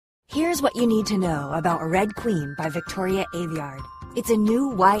Here's what you need to know about Red Queen by Victoria Aveyard. It's a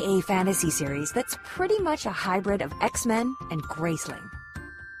new YA fantasy series that's pretty much a hybrid of X-Men and Graceling.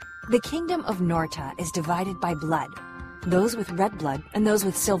 The kingdom of Norta is divided by blood. Those with red blood and those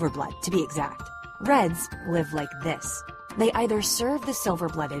with silver blood, to be exact. Reds live like this. They either serve the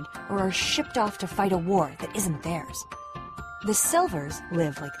silver-blooded or are shipped off to fight a war that isn't theirs. The silvers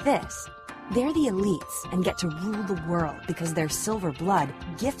live like this. They're the elites and get to rule the world because their silver blood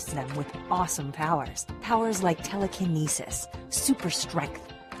gifts them with awesome powers. Powers like telekinesis, super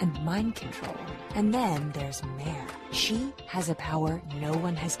strength, and mind control. And then there's Mare. She has a power no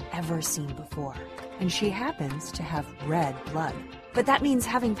one has ever seen before. And she happens to have red blood. But that means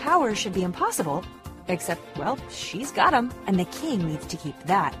having powers should be impossible. Except, well, she's got them. And the king needs to keep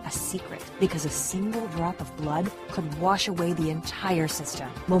that a secret, because a single drop of blood could wash away the entire system.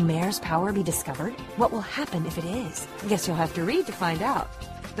 Will Mare's power be discovered? What will happen if it is? Guess you'll have to read to find out.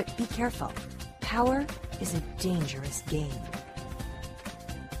 But be careful. Power is a dangerous game.